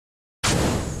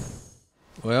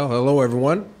Well, hello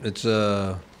everyone. It's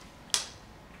a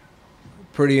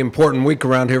pretty important week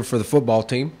around here for the football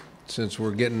team since we're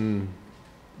getting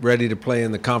ready to play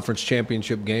in the conference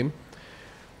championship game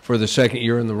for the second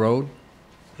year in a row,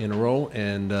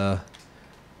 and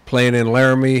playing in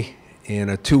Laramie in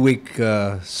a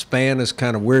 2-week span is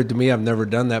kind of weird to me. I've never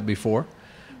done that before.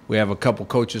 We have a couple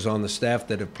coaches on the staff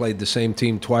that have played the same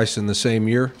team twice in the same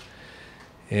year.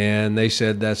 And they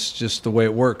said that's just the way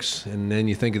it works. And then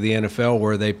you think of the NFL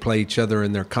where they play each other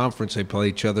in their conference. They play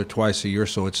each other twice a year,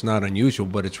 so it's not unusual,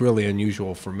 but it's really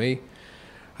unusual for me.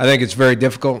 I think it's very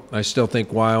difficult. I still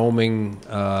think Wyoming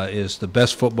is the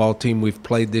best football team we've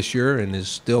played this year and is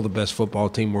still the best football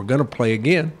team we're going to play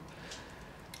again.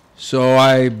 So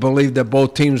I believe that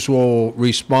both teams will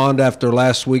respond after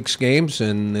last week's games,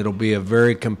 and it'll be a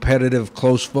very competitive,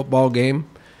 close football game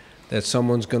that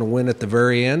someone's going to win at the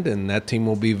very end, and that team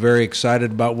will be very excited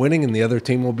about winning, and the other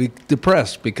team will be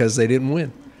depressed because they didn't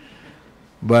win.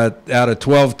 But out of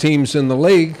 12 teams in the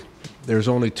league, there's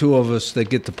only 2 of us that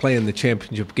get to play in the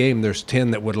championship game. There's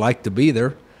 10 that would like to be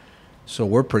there, so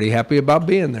we're pretty happy about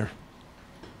being there.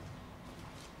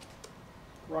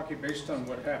 Rocky, based on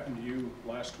what happened to you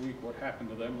last week, what happened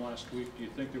to them last week, do you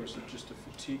think there was just a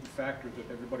fatigue factor that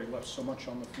everybody left so much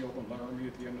on the field in Laramie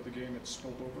at the end of the game it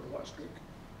spilled over to last week?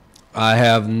 I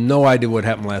have no idea what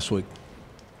happened last week.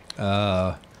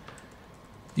 You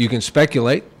can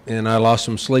speculate, and I lost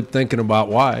some sleep thinking about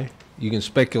why. You can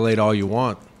speculate all you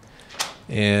want.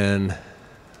 And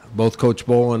both Coach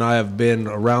Bowl and I have been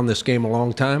around this game a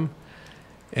long time,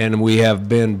 and we have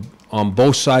been on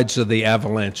both sides of the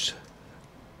avalanche.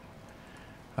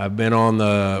 I've been on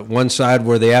the one side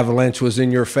where the avalanche was in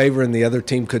your favor and the other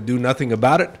team could do nothing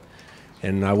about it.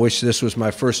 And I wish this was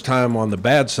my first time on the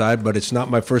bad side, but it's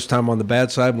not my first time on the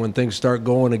bad side. When things start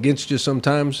going against you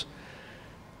sometimes,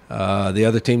 the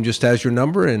other team just has your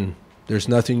number, and there's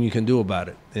nothing you can do about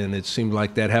it. And it seemed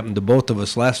like that happened to both of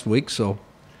us last week, so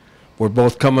we're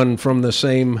both coming from the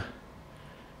same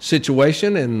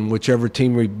situation, and whichever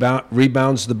team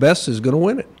rebounds the best is going to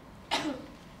win it.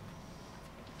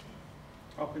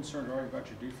 How concerned are you about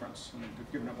your defense? I mean,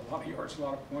 they've given up a lot of yards, a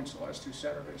lot of points the last 2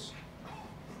 Saturdays.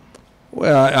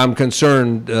 Well, I'm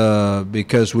concerned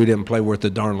because we didn't play worth a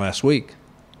darn last week.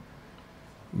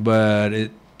 But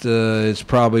it's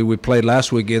probably we played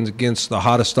last weekend against the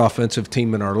hottest offensive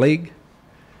team in our league.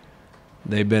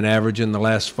 They've been averaging the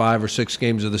last 5 or 6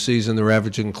 games of the season. They're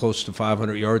averaging close to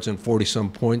 500 yards and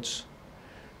 40-some points.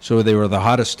 So they were the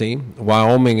hottest team.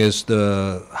 Wyoming is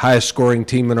the highest scoring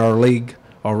team in our league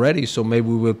already, so maybe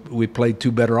we played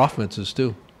 2 better offenses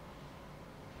too.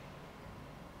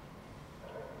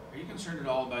 Concerned at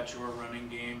all about your running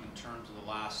game in terms of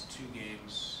the last 2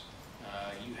 games?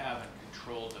 You haven't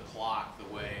controlled the clock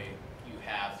the way you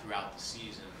have throughout the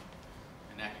season,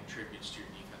 and that contributes to your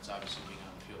defense obviously being on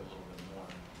the field a little bit more.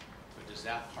 But does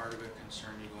that part of it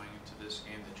concern you going into this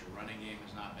game, that your running game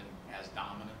has not been as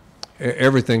dominant?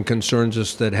 Everything concerns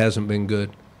us that hasn't been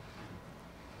good.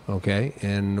 Okay,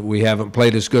 and we haven't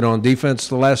played as good on defense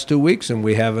the last 2 weeks, and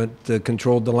we haven't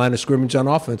controlled the line of scrimmage on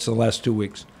offense the last 2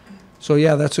 weeks. So,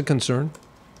 yeah, that's a concern.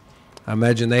 I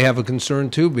imagine they have a concern,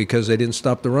 too, because they didn't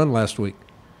stop the run last week.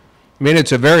 I mean,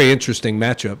 it's a very interesting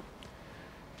matchup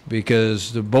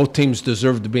because both teams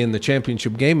deserve to be in the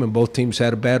championship game, and both teams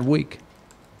had a bad week.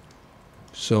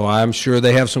 So I'm sure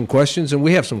they have some questions, and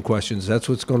we have some questions. That's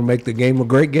what's going to make the game a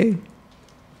great game.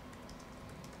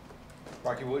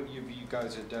 Rocky, what have you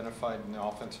guys identified in the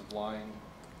offensive line in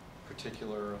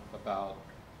particular about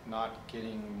not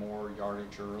getting more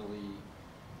yardage early,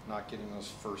 not getting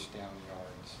those first down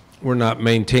yards? We're not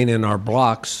maintaining our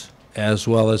blocks as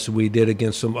well as we did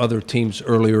against some other teams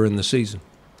earlier in the season.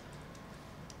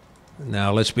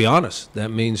 Now, let's be honest. That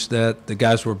means that the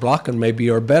guys we're blocking maybe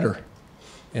are better,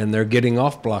 and they're getting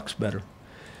off blocks better.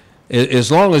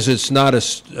 As long as it's not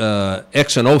a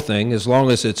X and O thing, as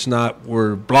long as it's not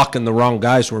we're blocking the wrong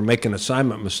guys, we're making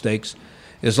assignment mistakes,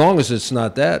 as long as it's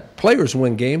not that, players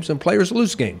win games and players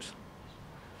lose games.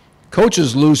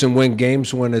 Coaches lose and win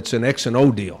games when it's an X and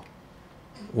O deal,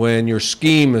 when your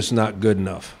scheme is not good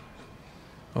enough,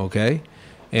 okay?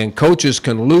 And coaches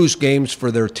can lose games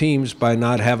for their teams by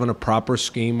not having a proper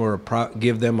scheme or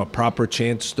give them a proper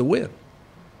chance to win.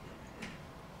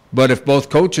 But if both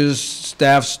coaches,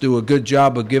 staffs do a good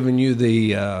job of giving you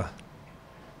the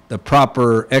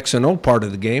proper X and O part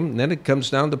of the game, then it comes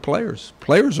down to players.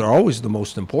 Players are always the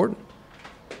most important.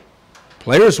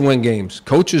 Players win games.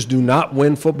 Coaches do not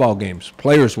win football games.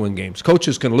 Players win games.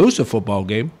 Coaches can lose a football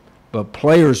game, but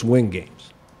players win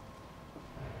games.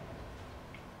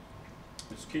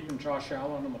 Is keeping Josh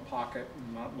Allen in the pocket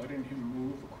and not letting him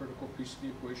move a critical piece of the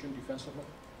equation defensively?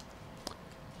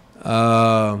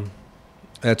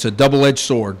 That's a double-edged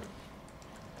sword.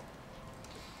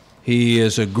 He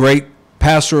is a great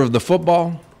passer of the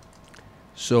football.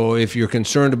 So if you're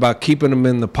concerned about keeping him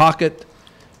in the pocket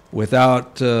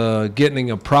without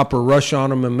getting a proper rush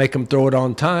on him and make him throw it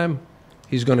on time,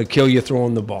 he's going to kill you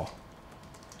throwing the ball.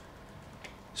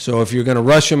 So if you're going to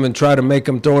rush him and try to make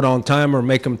him throw it on time or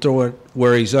make him throw it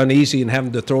where he's uneasy and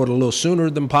having to throw it a little sooner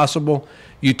than possible,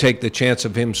 you take the chance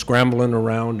of him scrambling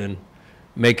around and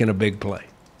making a big play.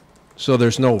 So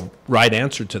there's no right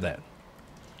answer to that.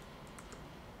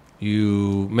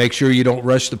 You make sure you don't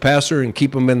rush the passer and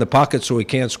keep him in the pocket so he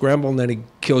can't scramble, and then he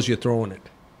kills you throwing it.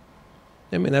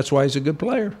 I mean, that's why he's a good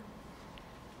player.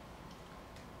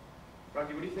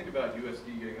 Rocky, what do you think about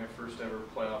USD getting their first ever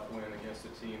playoff win against a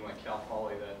team like Cal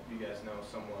Poly that you guys know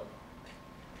somewhat?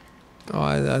 Oh,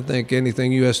 I think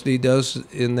anything USD does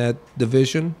in that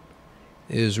division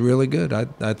is really good.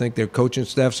 I think their coaching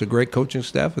staff's a great coaching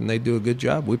staff, and they do a good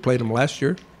job. We played them last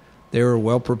year. They were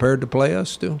well prepared to play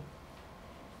us, too.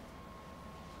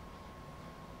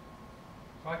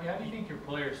 Rocky, how do you think your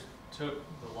players took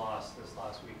the loss this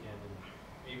last weekend?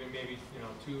 And even maybe,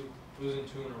 losing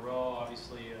two in a row.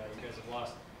 Obviously, you guys have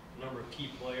lost a number of key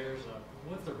players.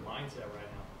 What's their mindset right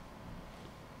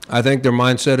now? I think their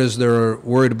mindset is they're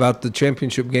worried about the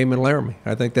championship game in Laramie.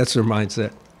 I think that's their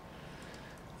mindset.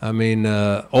 I mean,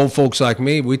 old folks like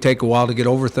me, we take a while to get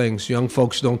over things. Young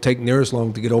folks don't take near as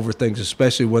long to get over things,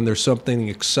 especially when there's something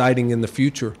exciting in the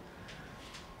future.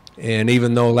 And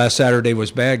even though last Saturday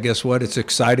was bad, guess what? It's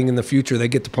exciting in the future. They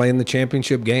get to play in the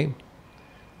championship game.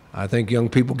 I think young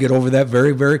people get over that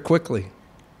very, very quickly.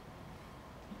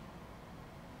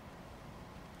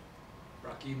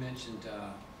 Rocky, you mentioned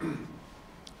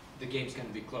the game's going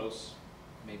to be close,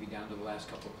 maybe down to the last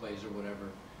couple of plays or whatever.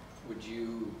 Would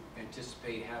you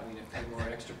anticipate having a few more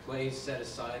extra plays set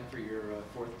aside for your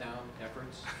fourth down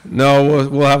efforts? No,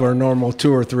 we'll have our normal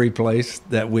 2 or 3 plays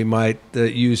that we might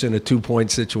use in a 2-point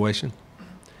situation.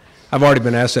 I've already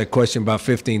been asked that question about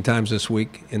 15 times this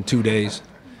week in 2 days.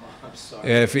 I'm sorry.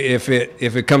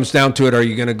 If it comes down to it, are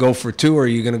you going to go for 2 or are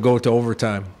you going to go to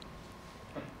overtime?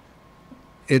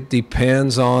 It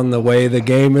depends on the way the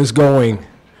game is going.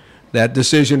 That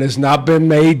decision has not been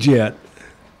made yet,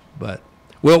 but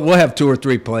we'll have 2 or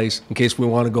 3 plays in case we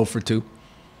want to go for 2.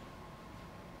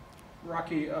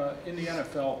 Rocky, in the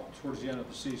NFL, towards the end of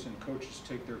the season, coaches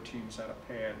take their teams out of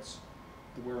pads,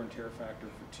 the wear and tear factor,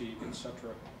 fatigue,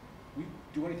 etc. We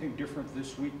do anything different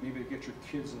this week, maybe to get your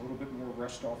kids a little bit more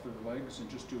rest off their legs and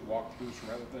just do walkthroughs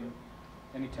rather than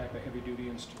any type of heavy-duty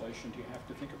installation? Do you have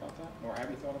to think about that, or have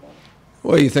you thought about it?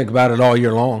 Well, you think about it all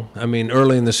year long. I mean,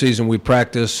 early in the season, we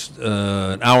practiced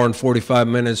an hour and 45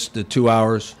 minutes to 2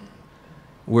 hours.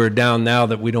 We're down now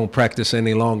that we don't practice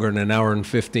any longer than an hour and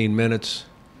 15 minutes.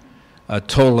 A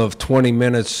total of 20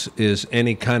 minutes is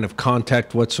any kind of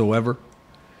contact whatsoever.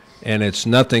 And it's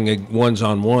nothing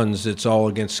ones-on-ones. It's all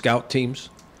against scout teams.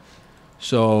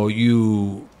 So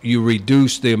you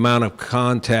reduce the amount of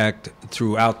contact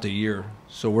throughout the year.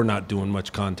 So we're not doing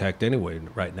much contact anyway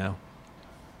right now.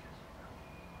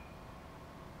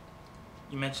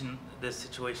 You mentioned this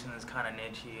situation is kind of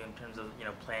new to you in terms of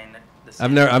playing the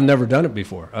same. I've never done it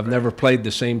before. I've never played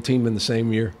the same team in the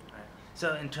same year. Right.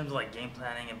 So in terms of like game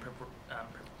planning and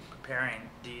preparing,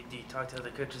 do you talk to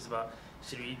other coaches about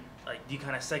do you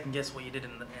kind of second guess what you did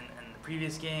in the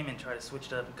previous game and try to switch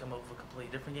it up and come up with a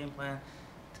completely different game plan?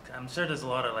 I'm sure there's a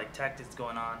lot of like tactics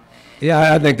going on.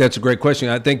 Yeah, I think that's a great question.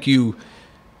 I think you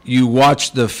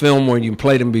watched the film when you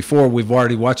played them before. We've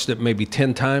already watched it maybe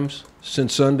 10 times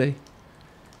since Sunday.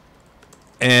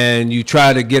 And you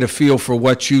try to get a feel for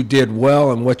what you did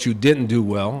well and what you didn't do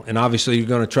well. And obviously you're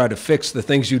going to try to fix the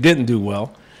things you didn't do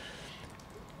well.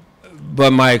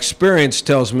 But my experience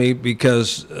tells me,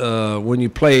 because when you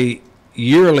play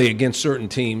yearly against certain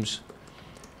teams,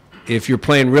 if you're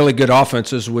playing really good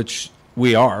offenses, which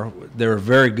we are, they're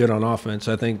very good on offense.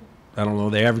 I think,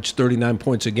 they average 39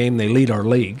 points a game. They lead our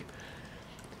league.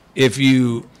 If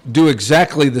you do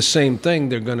exactly the same thing,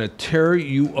 they're going to tear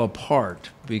you apart,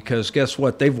 because guess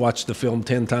what? They've watched the film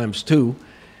 10 times too,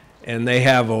 and they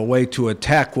have a way to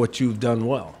attack what you've done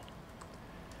well.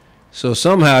 So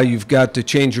somehow you've got to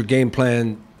change your game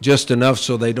plan just enough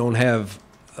so they don't have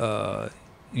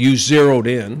you zeroed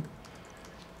in,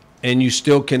 and you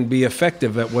still can be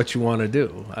effective at what you want to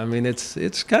do. I mean,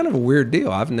 it's kind of a weird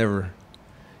deal. I've never...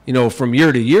 from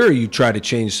year to year, you try to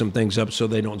change some things up so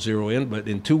they don't zero in. But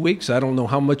in 2 weeks, I don't know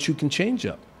how much you can change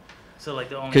up. So like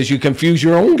because you confuse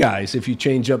your own guys if you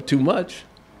change up too much.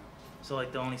 So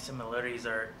like the only similarities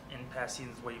are in past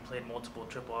seasons where you played multiple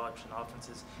triple option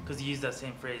offenses, because you use that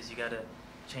same phrase. You got to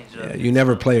change it up. Yeah, you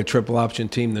never play a triple option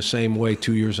team the same way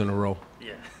 2 years in a row,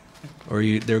 Yeah. or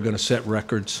they're going to set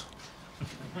records.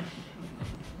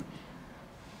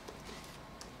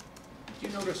 Do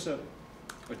you notice a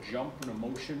jump in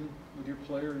emotion with your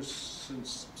players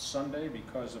since Sunday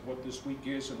because of what this week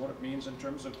is and what it means in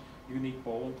terms of unique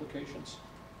bowl implications?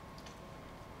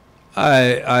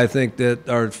 I think that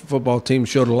our football team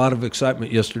showed a lot of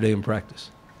excitement yesterday in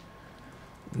practice.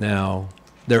 Now,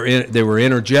 they were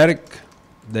energetic,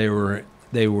 they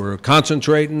were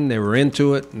concentrating, they were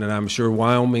into it, and I'm sure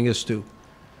Wyoming is too.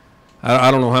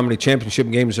 I don't know how many championship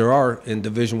games there are in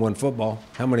Division I football.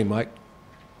 How many, Mike?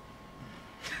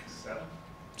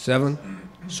 7?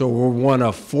 So we're one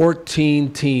of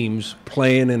 14 teams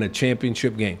playing in a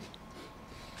championship game.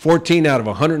 14 out of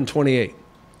 128.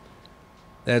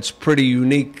 That's pretty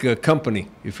unique company,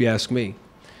 if you ask me.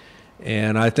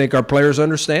 And I think our players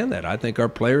understand that. I think our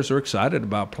players are excited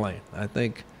about playing.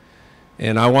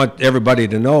 And I want everybody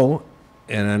to know,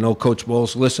 and I know Coach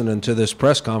Bowles listening to this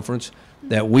press conference,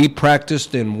 that we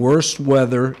practiced in worse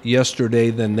weather yesterday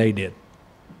than they did.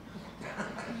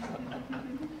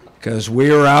 Because we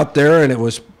were out there and it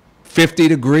was 50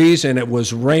 degrees and it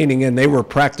was raining and they were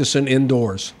practicing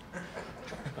indoors.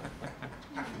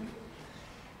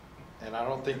 And I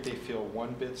don't think they feel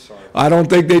one bit sorry. I don't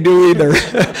think they do either.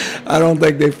 I don't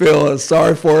think they feel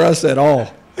sorry for us at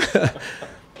all.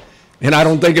 And I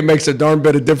don't think it makes a darn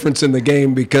bit of difference in the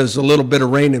game because a little bit of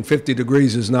rain and 50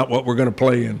 degrees is not what we're going to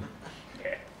play in.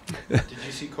 Did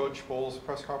you see Coach Bowles'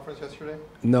 press conference yesterday?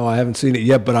 No, I haven't seen it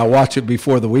yet, but I'll watch it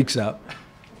before the week's out.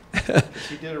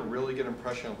 He did a really good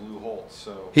impression of Lou Holtz.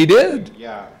 So He did?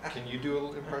 Yeah. Can you do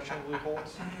an impression of Lou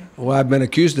Holtz? Well, I've been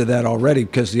accused of that already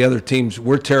because the other teams,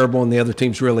 we're terrible and the other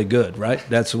team's really good, right?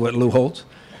 That's what Lou Holtz.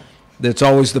 That's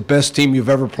always the best team you've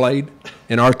ever played,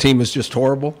 and our team is just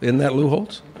horrible. Isn't that Lou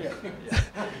Holtz? Yeah.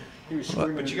 He was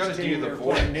screaming But at you gotta his do team. the They were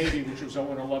voice. playing Navy, which was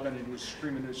 0-11, and he was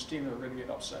screaming at his team they were going to get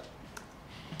upset.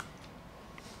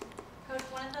 Coach,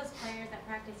 one of those players that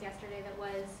practiced yesterday that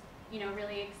was,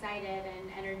 really excited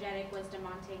and energetic was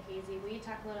DeMonte Casey. Will you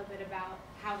talk a little bit about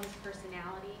how his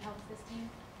personality helps this team?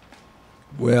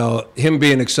 Well, him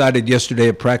being excited yesterday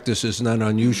at practice is not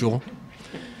unusual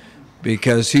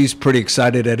because he's pretty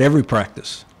excited at every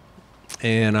practice.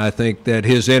 And I think that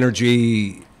his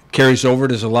energy carries over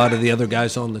to a lot of the other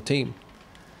guys on the team.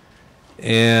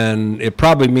 And it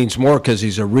probably means more because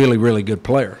he's a really, really good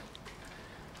player.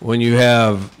 When you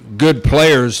have good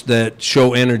players that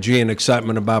show energy and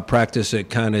excitement about practice, it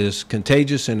kind of is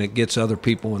contagious and it gets other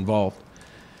people involved.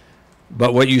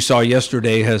 But what you saw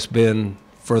yesterday has been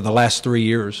for the last 3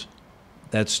 years.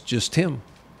 That's just him.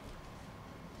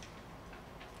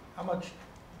 How much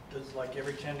does like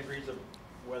every 10 degrees of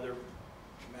weather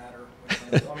matter?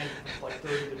 I mean, like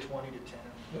 30 to 20 to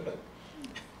 10.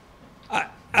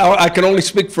 I can only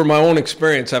speak for my own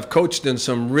experience. I've coached in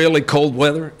some really cold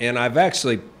weather, and I've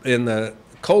actually, in the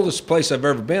coldest place I've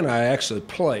ever been, I actually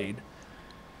played.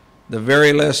 The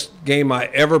very last game I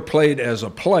ever played as a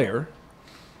player,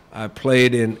 I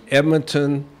played in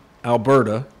Edmonton,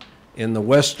 Alberta, in the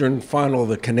Western Final of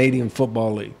the Canadian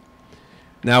Football League.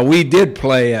 Now, we did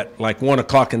play at like 1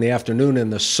 o'clock in the afternoon,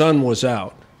 and the sun was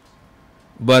out,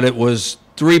 but it was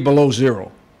 3 below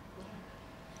zero.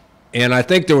 And I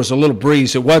think there was a little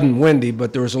breeze. It wasn't windy,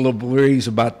 but there was a little breeze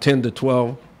about 10 to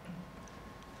 12.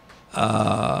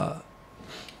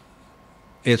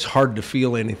 It's hard to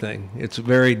feel anything. It's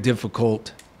very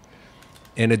difficult.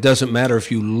 And it doesn't matter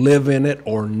if you live in it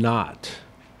or not.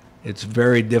 It's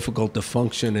very difficult to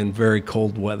function in very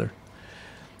cold weather.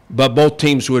 But both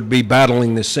teams would be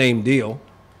battling the same deal.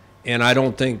 And I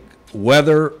don't think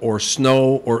weather or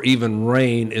snow or even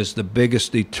rain is the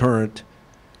biggest deterrent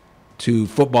to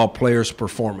football players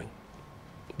performing.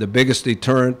 The biggest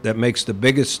deterrent that makes the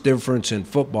biggest difference in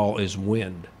football is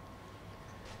wind.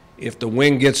 If the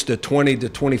wind gets to 20 to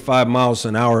 25 miles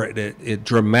an hour, it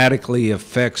dramatically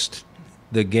affects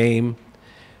the game,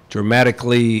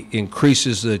 dramatically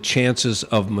increases the chances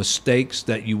of mistakes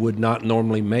that you would not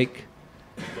normally make.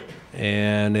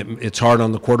 And it's hard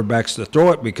on the quarterbacks to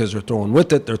throw it because they're throwing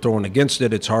with it, they're throwing against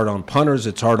it. It's hard on punters,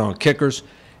 it's hard on kickers.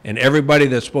 And everybody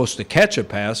that's supposed to catch a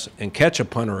pass and catch a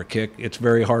punt or a kick, it's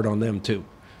very hard on them too.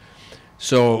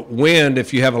 So wind,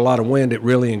 if you have a lot of wind, it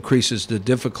really increases the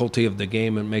difficulty of the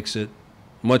game and makes it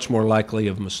much more likely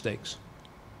of mistakes.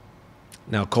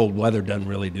 Now, cold weather doesn't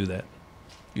really do that.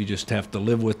 You just have to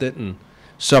live with it and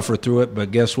suffer through it.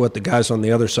 But guess what? The guys on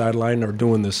the other sideline are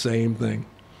doing the same thing.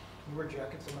 You wear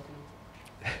jackets in the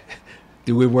field?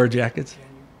 Do we wear jackets? Can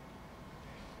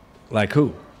you? Like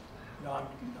who? No, I'm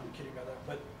kidding about that.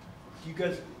 But do you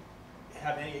guys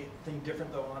have anything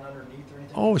different though on underneath or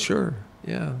anything? Oh, sure.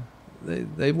 Yeah,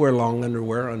 they wear long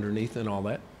underwear underneath and all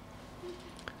that.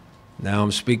 Now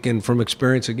I'm speaking from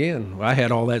experience again. I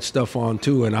had all that stuff on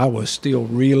too, and I was still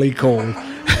really cold.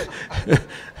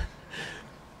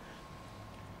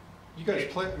 You guys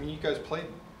play. I mean, you guys played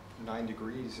 9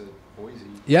 degrees at Boise.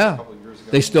 Yeah, A couple of years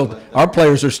ago. they still. Our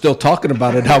players are still talking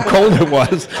about it, how cold it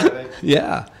was.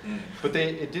 Yeah. But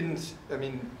it didn't. I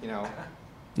mean, you know.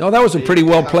 No, that was a pretty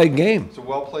well played game. It's a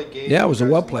well played game. Yeah, it was a You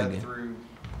guys well played led game. Through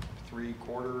 3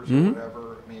 quarters Mhm. or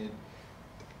whatever. I mean,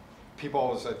 people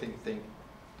always, I think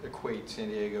equate San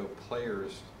Diego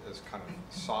players as kind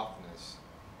of softness,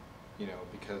 you know,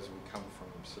 because we come from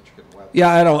such good weather.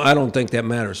 Yeah, I don't think that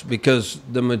matters, because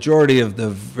the majority of the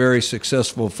very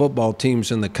successful football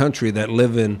teams in the country that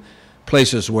live in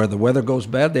places where the weather goes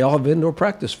bad, they all have indoor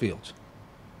practice fields.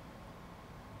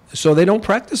 So they don't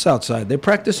practice outside, they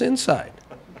practice inside.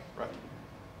 Right.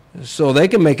 So they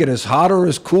can make it as hot or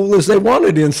as cool as they want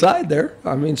it inside there.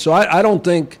 I mean, so I don't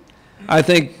think, I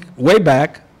think way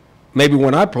back, maybe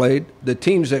when I played, the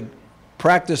teams that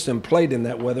practiced and played in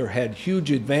that weather had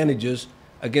huge advantages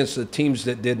against the teams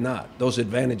that did not. Those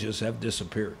advantages have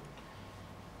disappeared.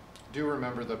 Do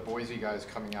remember the Boise guys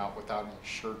coming out without any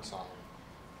shirts on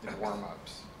in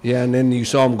warm-ups. Yeah, and then you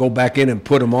saw them go back in and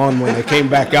put them on when they came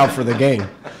back out for the game.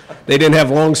 They didn't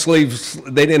have long sleeves.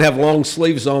 They didn't have long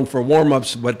sleeves on for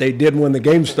warm-ups, but they did when the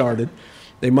game started.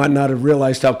 They might not have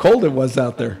realized how cold it was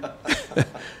out there. A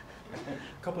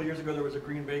couple of years ago, there was a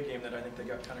Green Bay game that I think they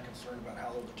got kind of concerned about how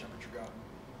low the temperature got.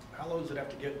 How low does it have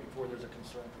to get before there's a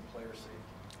concern for player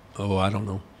safety? Oh, I don't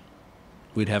know.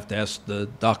 We'd have to ask the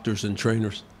doctors and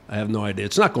trainers. I have no idea.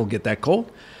 It's not going to get that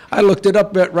cold. I looked it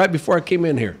up right before I came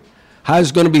in here.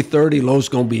 High's going to be 30, low's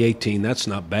going to be 18. That's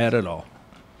not bad at all.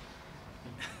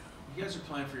 You guys are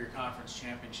playing for your conference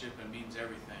championship. It means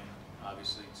everything,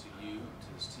 obviously, to you,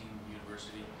 to this team,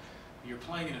 university. You're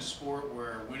playing in a sport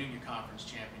where winning your conference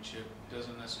championship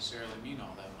doesn't necessarily mean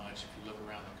all that much if you look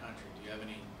around the country. Do you have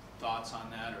any thoughts on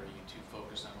that, or are you too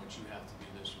focused on what you have to do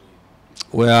this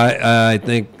week? Well, I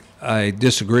think I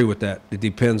disagree with that. It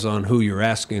depends on who you're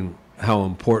asking how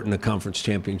important a conference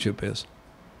championship is.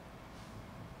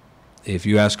 If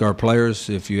you ask our players,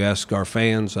 if you ask our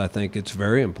fans, I think it's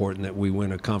very important that we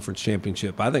win a conference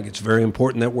championship. I think it's very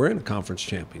important that we're in a conference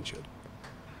championship.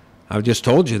 I've just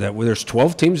told you that there's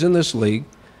 12 teams in this league.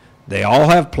 They all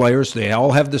have players. They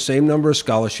all have the same number of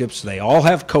scholarships. They all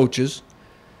have coaches.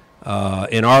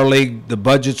 In our league, the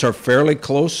budgets are fairly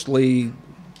closely,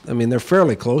 I mean, they're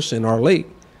fairly close in our league.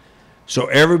 So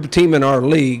every team in our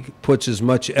league puts as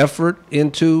much effort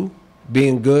into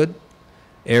being good.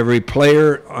 Every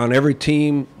player on every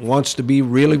team wants to be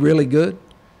really, really good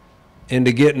and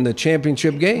to get in the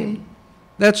championship game.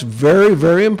 That's very,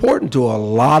 very important to a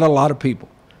lot of people.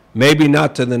 Maybe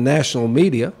not to the national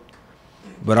media,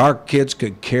 but our kids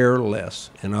could care less.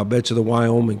 And I'll bet you the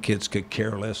Wyoming kids could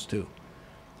care less too.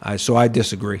 So I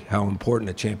disagree how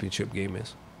important a championship game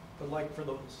is. But like for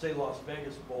the, say, Las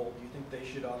Vegas Bowl, do you think they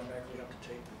should automatically have to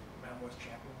take the Mountain West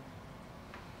champion?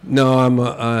 No,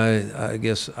 I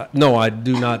guess, no, I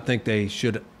do not think they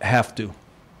should have to.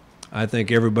 I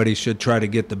think everybody should try to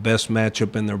get the best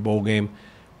matchup in their bowl game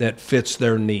that fits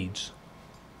their needs.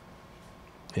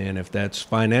 And if that's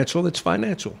financial, it's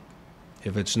financial.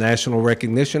 If it's national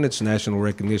recognition, it's national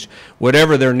recognition.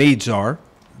 Whatever their needs are,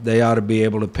 they ought to be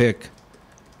able to pick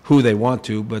who they want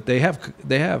to, but they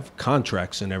have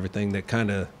contracts and everything that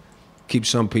kind of keep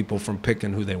some people from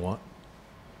picking who they want.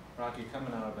 Rocky,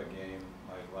 coming out of a game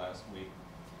like last week,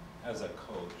 as a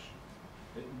coach,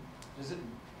 does it,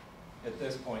 at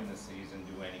this point in the season,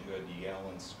 do any good to yell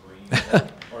and scream?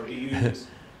 Or do you just,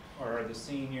 or are the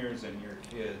seniors and your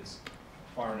kids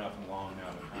far enough along now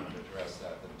to kind of address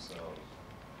that themselves?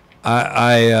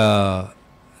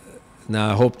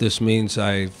 Now I hope this means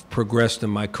I've progressed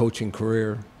in my coaching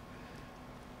career.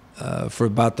 For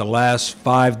about the last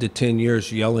 5 to 10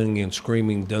 years, yelling and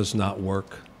screaming does not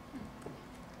work.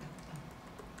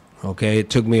 Okay,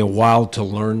 it took me a while to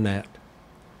learn that.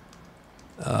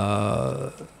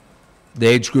 The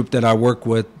age group that I work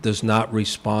with does not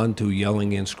respond to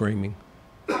yelling and screaming.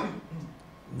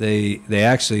 They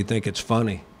actually think it's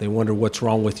funny. They wonder what's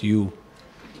wrong with you.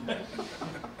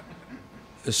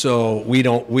 So we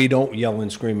don't yell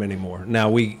and scream anymore. Now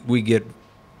we get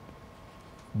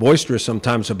boisterous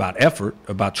sometimes about effort,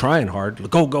 about trying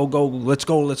hard. Go, let's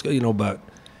go, you know, but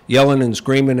yelling and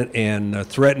screaming and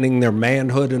threatening their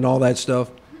manhood and all that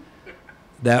stuff,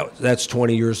 that's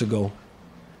 20 years ago.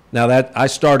 Now that I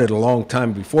started a long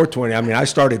time before 20. I mean, I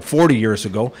started 40 years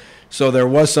ago, so there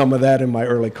was some of that in my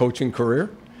early coaching career.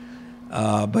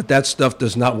 But that stuff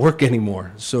does not work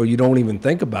anymore, so you don't even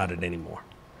think about it anymore.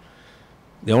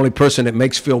 The only person it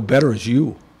makes feel better is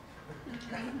you.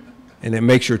 And it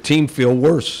makes your team feel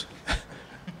worse.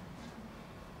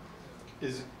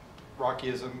 Rocky,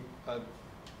 is a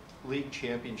league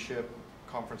championship,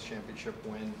 conference championship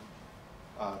win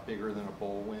bigger than a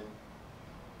bowl win?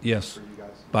 Yes, For you guys?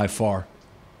 by far.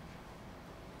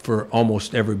 For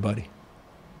almost everybody.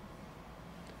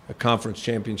 A conference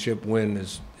championship win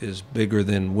is bigger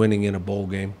than winning in a bowl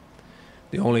game.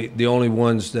 The only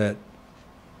ones that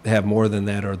have more than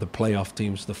that are the playoff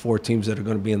teams, the 4 teams that are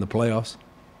going to be in the playoffs.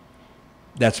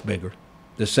 That's bigger.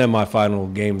 The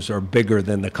semifinal games are bigger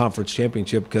than the conference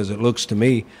championship because it looks to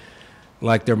me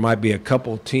like there might be a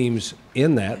couple teams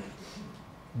in that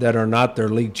are not their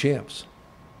league champs.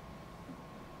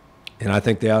 And I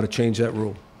think they ought to change that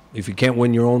rule. If you can't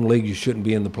win your own league, you shouldn't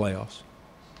be in the playoffs.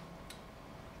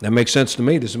 That makes sense to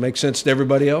me. Does it make sense to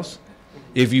everybody else?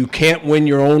 If you can't win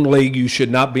your own league, you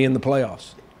should not be in the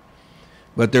playoffs.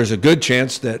 But there's a good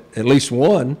chance that at least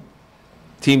one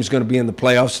team's going to be in the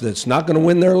playoffs that's not going to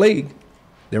win their league.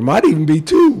 There might even be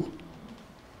 2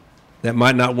 that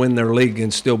might not win their league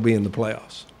and still be in the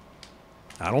playoffs.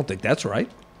 I don't think that's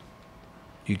right.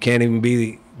 You can't even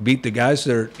beat the guys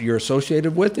that you're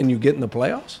associated with and you get in the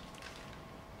playoffs?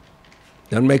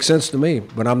 Doesn't make sense to me,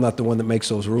 but I'm not the one that makes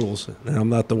those rules, and I'm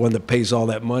not the one that pays all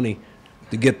that money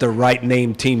to get the right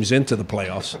name teams into the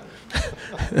playoffs.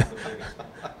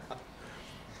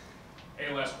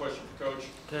 Any last question for Coach?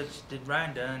 Coach, did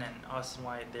Ryan Dunn and Austin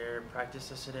White their practice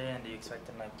yesterday, and do you expect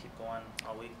them to keep going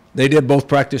all week? They did both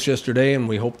practice yesterday, and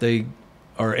we hope they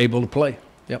are able to play.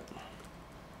 Yep.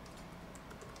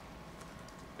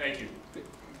 Thank you.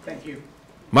 Thank you.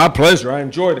 My pleasure. I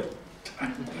enjoyed it.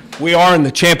 We are in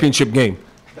the championship game.